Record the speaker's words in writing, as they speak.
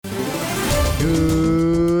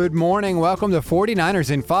Good morning. Welcome to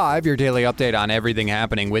 49ers in 5, your daily update on everything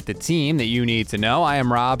happening with the team that you need to know. I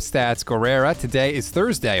am Rob Stats Guerrera. Today is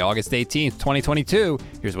Thursday, August 18th, 2022.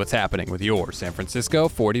 Here's what's happening with your San Francisco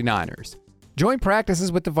 49ers. Joint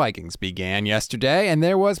practices with the Vikings began yesterday, and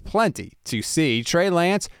there was plenty to see. Trey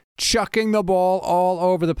Lance chucking the ball all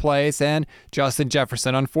over the place, and Justin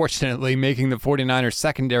Jefferson, unfortunately, making the 49ers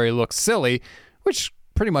secondary look silly, which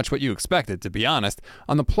pretty much what you expected, to be honest.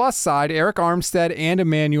 On the plus side, Eric Armstead and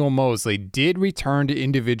Emmanuel Mosley did return to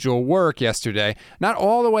individual work yesterday. Not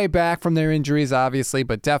all the way back from their injuries, obviously,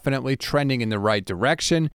 but definitely trending in the right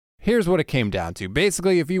direction. Here's what it came down to.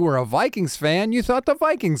 Basically, if you were a Vikings fan, you thought the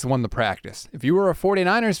Vikings won the practice. If you were a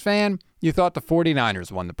 49ers fan, you thought the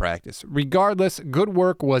 49ers won the practice. Regardless, good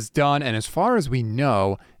work was done, and as far as we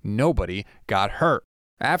know, nobody got hurt.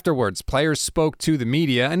 Afterwards, players spoke to the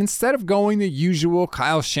media, and instead of going the usual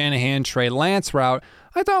Kyle Shanahan, Trey Lance route,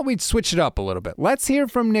 I thought we'd switch it up a little bit. Let's hear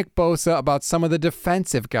from Nick Bosa about some of the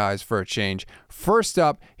defensive guys for a change. First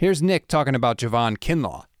up, here's Nick talking about Javon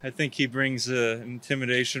Kinlaw. I think he brings an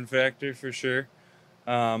intimidation factor for sure,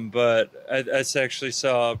 but I actually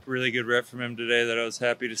saw a really good rep from him today that I was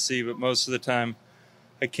happy to see, but most of the time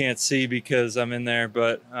I can't see because I'm in there,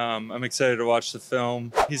 but I'm excited to watch the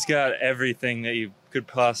film. He's got everything that you could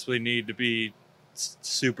possibly need to be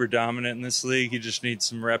super dominant in this league. He just needs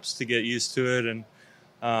some reps to get used to it,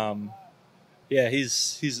 and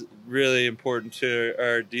he's really important to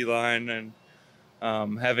our D-line, and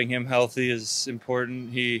having him healthy is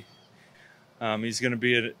important. He's going to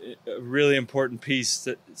be a really important piece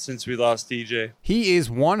since we lost DJ. He is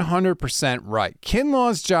 100% right.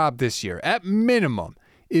 Kinlaw's job this year, at minimum,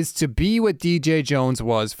 is to be what DJ Jones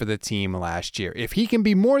was for the team last year. If he can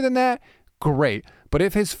be more than that, great. But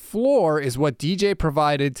if his floor is what DJ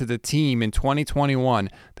provided to the team in 2021,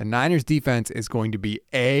 the Niners defense is going to be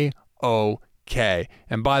A-OK.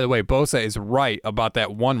 And by the way, Bosa is right about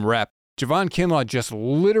that one rep. Javon Kinlaw just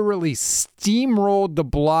literally steamrolled the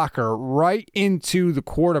blocker right into the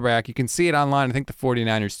quarterback. You can see it online. I think the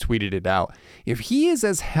 49ers tweeted it out. If he is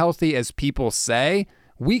as healthy as people say,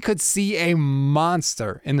 we could see a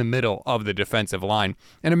monster in the middle of the defensive line.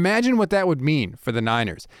 And imagine what that would mean for the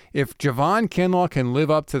Niners. If Javon Kinlaw can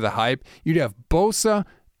live up to the hype, you'd have Bosa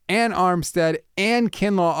and Armstead and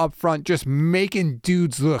Kinlaw up front just making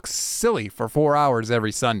dudes look silly for 4 hours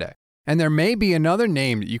every Sunday. And there may be another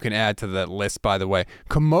name that you can add to that list, by the way,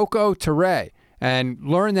 Kemoko Turay. And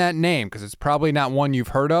learn that name because it's probably not one you've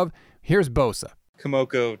heard of. Here's Bosa.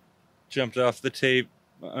 Kemoko jumped off the tape,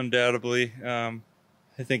 undoubtedly.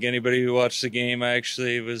 I think anybody who watched the game, I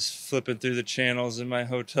actually was flipping through the channels in my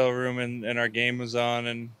hotel room, and our game was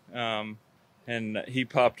on, and he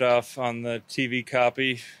popped off on the TV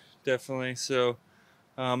copy, definitely. So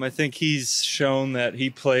I think he's shown that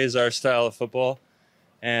he plays our style of football,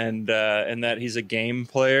 and that he's a game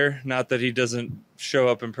player. Not that he doesn't show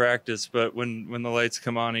up in practice, but when the lights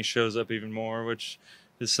come on, he shows up even more, which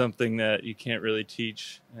is something that you can't really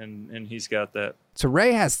teach, and he's got that.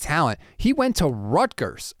 Turay has talent. He went to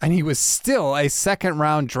Rutgers, and he was still a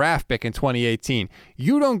second-round draft pick in 2018.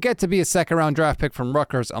 You don't get to be a second-round draft pick from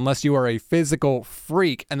Rutgers unless you are a physical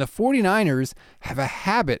freak, and the 49ers have a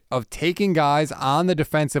habit of taking guys on the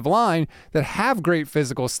defensive line that have great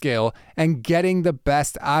physical skill and getting the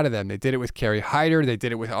best out of them. They did it with Kerry Hyder. They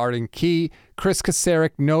did it with Arden Key. Chris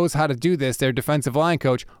Kasarik knows how to do this, their defensive line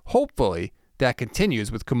coach. Hopefully, that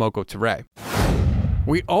continues with Kemoko Turay.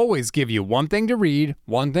 We always give you one thing to read,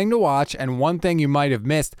 one thing to watch, and one thing you might have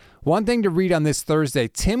missed. One thing to read on this Thursday,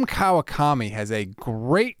 Tim Kawakami has a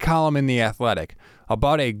great column in The Athletic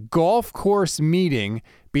about a golf course meeting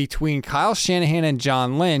between Kyle Shanahan and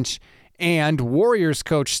John Lynch and Warriors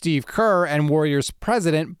coach Steve Kerr and Warriors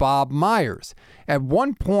president Bob Myers. At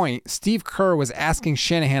one point, Steve Kerr was asking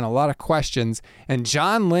Shanahan a lot of questions, and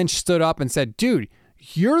John Lynch stood up and said, "Dude,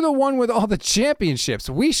 you're the one with all the championships.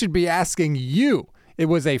 We should be asking you." It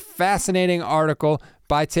was a fascinating article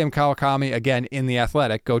by Tim Kawakami, again, in The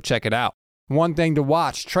Athletic. Go check it out. One thing to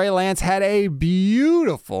watch, Trey Lance had a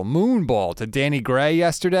beautiful moonball to Danny Gray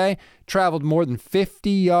yesterday. Traveled more than 50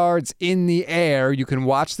 yards in the air. You can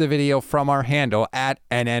watch the video from our handle at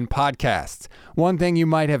NN Podcasts. One thing you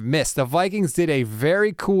might have missed, the Vikings did a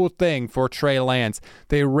very cool thing for Trey Lance.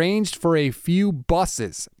 They arranged for a few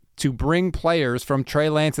buses to bring players from Trey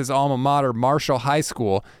Lance's alma mater, Marshall High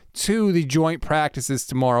School, to the joint practices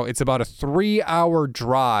tomorrow. It's about a 3-hour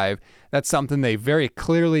drive. That's something they very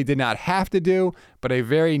clearly did not have to do, but a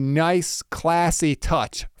very nice, classy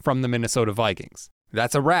touch from the Minnesota Vikings.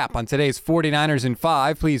 That's a wrap on today's 49ers in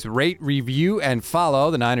 5. Please rate, review, and follow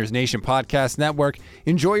the Niners Nation Podcast Network.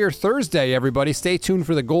 Enjoy your Thursday, everybody. Stay tuned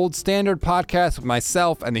for the Gold Standard Podcast with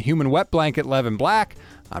myself and the human wet blanket, Levin Black.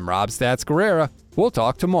 I'm Rob Stats Guerrera. We'll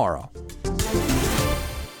talk tomorrow.